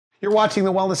You're watching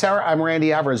The Wellness Hour. I'm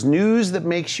Randy Alvarez. News that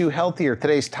makes you healthier.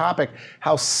 Today's topic,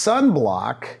 how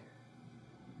sunblock,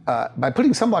 by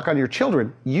putting sunblock on your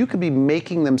children, you could be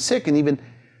making them sick and even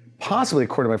possibly,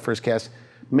 according to my first guest,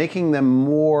 making them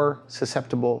more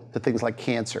susceptible to things like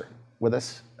cancer. With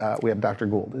us, we have Dr.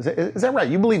 Gould. Is that right?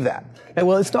 You believe that?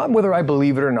 Well, it's not whether I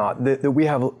believe it or not. That we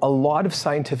have a lot of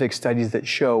scientific studies that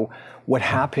show what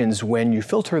happens when you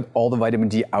filter all the vitamin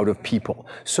D out of people.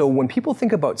 So when people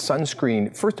think about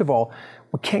sunscreen, first of all,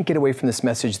 we can't get away from this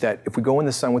message that if we go in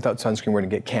the sun without sunscreen, we're going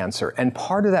to get cancer. And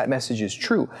part of that message is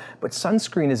true, but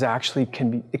sunscreen is actually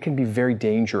can be very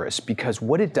dangerous because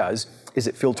what it does is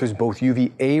it filters both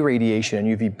UVA radiation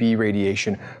and UVB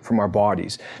radiation from our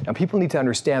bodies. Now, people need to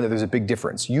understand that there's a big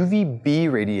difference.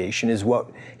 UVB radiation is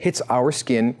what hits our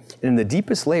skin, and in the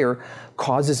deepest layer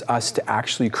causes us to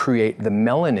actually create the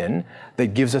melanin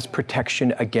that gives us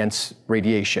protection against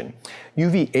radiation.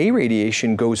 UVA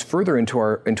radiation goes further into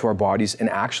our bodies and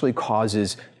actually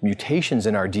causes mutations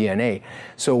in our DNA.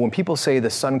 So when people say the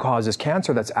sun causes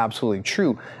cancer, that's absolutely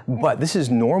true, but this is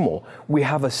normal. We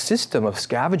have a system of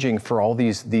scavenging for all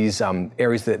these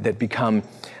areas that become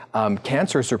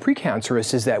cancerous or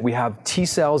precancerous, is that we have T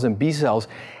cells and B cells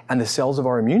and the cells of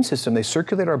our immune system. They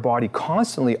circulate our body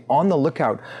constantly on the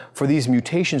lookout for these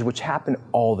mutations, which happen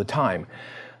all the time.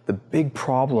 The big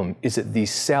problem is that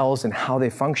these cells and how they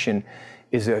function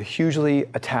is hugely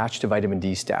attached to vitamin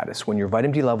D status. When your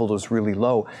vitamin D level is really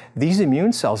low, these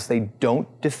immune cells, they don't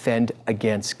defend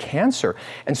against cancer.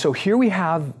 And so here we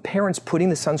have parents putting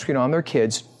the sunscreen on their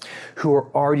kids who are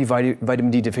already vitamin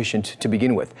D deficient to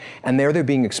begin with. And they're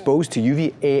being exposed to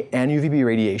UVA and UVB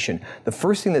radiation. The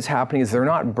first thing that's happening is they're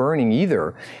not burning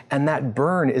either. And that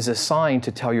burn is a sign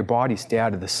to tell your body, stay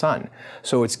out of the sun.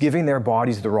 So it's giving their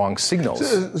bodies the wrong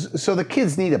signals. So the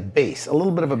kids need a base, a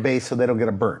little bit of a base so they don't get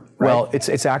a burn, right? Well,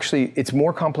 it's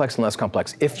more complex and less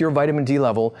complex. If your vitamin D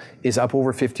level is up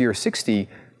over 50 or 60,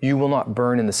 you will not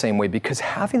burn in the same way because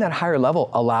having that higher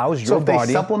level allows your body... So if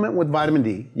they supplement with vitamin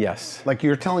D, yes, like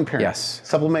you're telling parents, yes,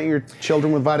 supplement your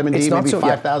children with vitamin D, maybe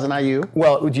 5,000 IU?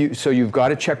 Well, so you've got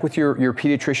to check with your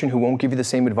pediatrician who won't give you the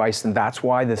same advice, and that's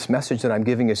why this message that I'm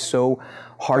giving is so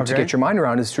hard to get your mind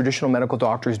around, is traditional medical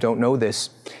doctors don't know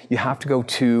this. You have to go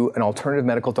to an alternative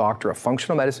medical doctor, a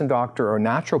functional medicine doctor, or a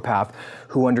naturopath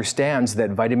who understands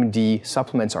that vitamin D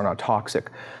supplements are not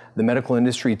toxic. The medical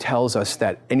industry tells us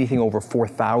that anything over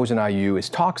 4,000 IU is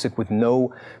toxic with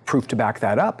no proof to back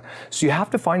that up. So you have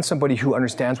to find somebody who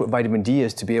understands what vitamin D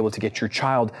is to be able to get your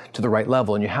child to the right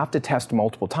level. And you have to test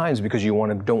multiple times because you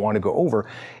don't want to go over.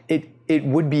 It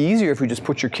would be easier if we just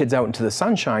put your kids out into the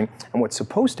sunshine. And what's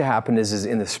supposed to happen is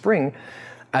in the spring,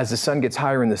 as the sun gets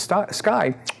higher in the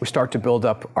sky, we start to build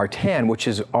up our tan, which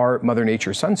is our Mother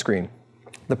Nature sunscreen.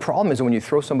 The problem is when you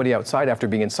throw somebody outside after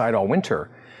being inside all winter,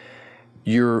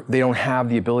 they don't have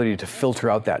the ability to filter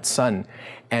out that sun,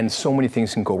 and so many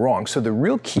things can go wrong. So the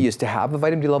real key is to have a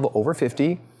vitamin D level over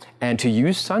 50 and to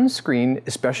use sunscreen,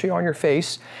 especially on your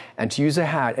face, and to use a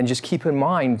hat, and just keep in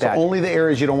mind that... So only the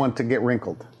areas you don't want to get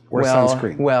wrinkled.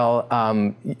 Sunscreen? Well,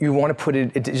 you want to put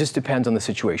it just depends on the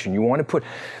situation. You want to put,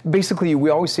 basically, we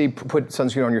always say put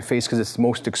sunscreen on your face because it's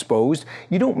most exposed.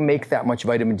 You don't make that much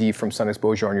vitamin D from sun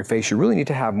exposure on your face. You really need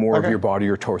to have more of your body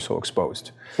or torso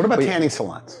exposed. What about tanning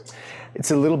salons?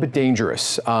 It's a little bit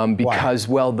dangerous because,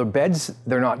 well, the beds,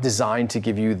 they're not designed to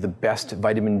give you the best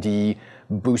vitamin D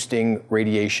boosting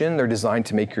radiation. They're designed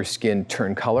to make your skin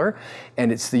turn color.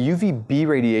 And it's the UVB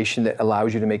radiation that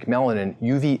allows you to make melanin.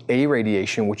 UVA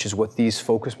radiation, which is what these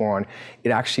focus more on, it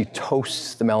actually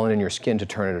toasts the melanin in your skin to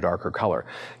turn it a darker color.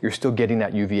 You're still getting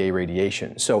that UVA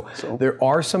radiation. So there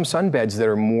are some sunbeds that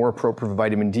are more appropriate for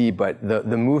vitamin D, but the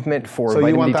movement for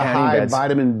vitamin D tanning beds... So you want the high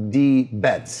vitamin D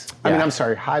beds. I mean, I'm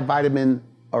sorry, high vitamin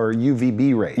or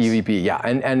UVB rays. UVB, yeah,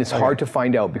 and it's hard to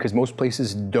find out because most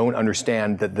places don't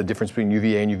understand that the difference between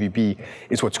UVA and UVB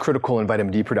is what's critical in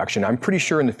vitamin D production. I'm pretty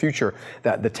sure in the future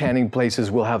that the tanning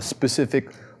places will have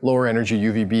specific lower energy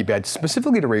UVB beds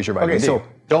specifically to raise your vitamin D. Okay, so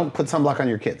don't put sunblock on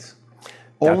your kids.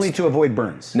 Only to avoid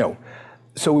burns. No.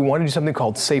 So we want to do something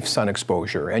called safe sun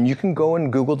exposure, and you can go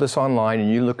and Google this online,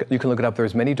 and you can look it up.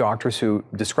 There's many doctors who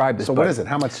describe this. So what is it?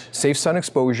 How much? Safe sun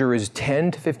exposure is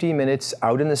 10 to 15 minutes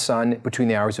out in the sun between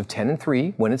the hours of 10 and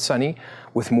 3 when it's sunny,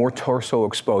 with more torso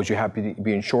exposed. You have to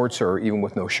be in shorts or even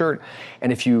with no shirt.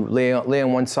 And if you lay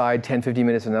on one side, 10, 15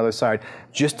 minutes on the other side,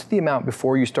 just the amount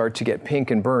before you start to get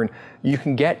pink and burn, you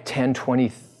can get 10,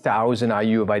 20,000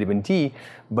 IU of vitamin D.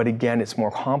 But again, it's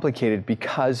more complicated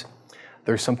because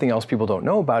There's something else people don't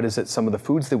know about is that some of the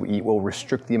foods that we eat will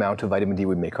restrict the amount of vitamin D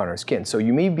we make on our skin. So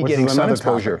you may be getting sun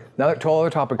exposure. Another total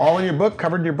topic. All in your book,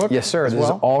 covered in your book? Yes, sir. This is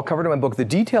all covered in my book. The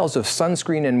details of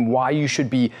sunscreen and why you should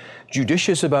be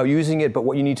judicious about using it, but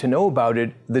what you need to know about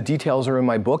it, the details are in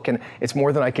my book, and it's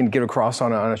more than I can get across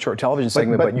on a short television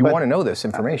segment, but you want to know this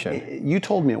information. You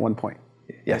told me at one point,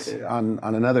 yes, on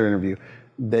another interview,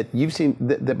 that you've seen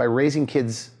that by raising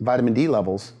kids' vitamin D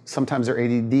levels, sometimes their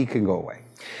ADD can go away.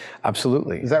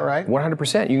 Absolutely. Is that right?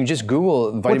 100%. You can just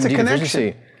Google vitamin D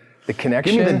deficiency. The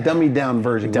connection. Give me the dummy down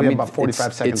version. We have about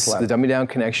 45 seconds left. The dummy down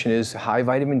connection is high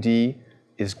vitamin D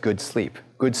is good sleep.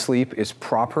 Good sleep is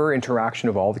proper interaction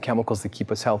of all the chemicals that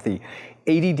keep us healthy.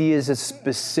 ADD is a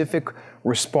specific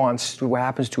response to what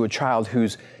happens to a child who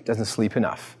doesn't sleep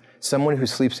enough. Someone who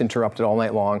sleeps interrupted all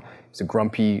night long is a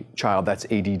grumpy child. That's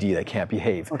ADD. They can't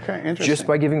behave. Okay, interesting. Just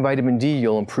by giving vitamin D,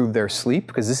 you'll improve their sleep,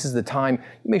 because this is the time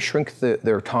you may shrink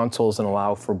their tonsils and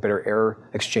allow for better air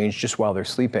exchange just while they're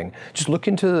sleeping. Just look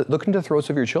into the throats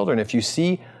of your children. If you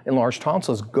see enlarged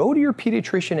tonsils, go to your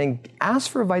pediatrician and ask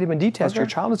for a vitamin D test. Your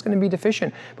child is going to be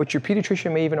deficient, but your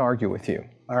pediatrician may even argue with you.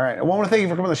 All right. I want to thank you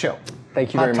for coming on the show.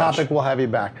 Thank you very much. Hot topic. We'll have you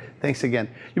back. Thanks again.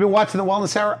 You've been watching The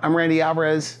Wellness Hour. I'm Randy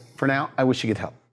Alvarez. For now, I wish you good health.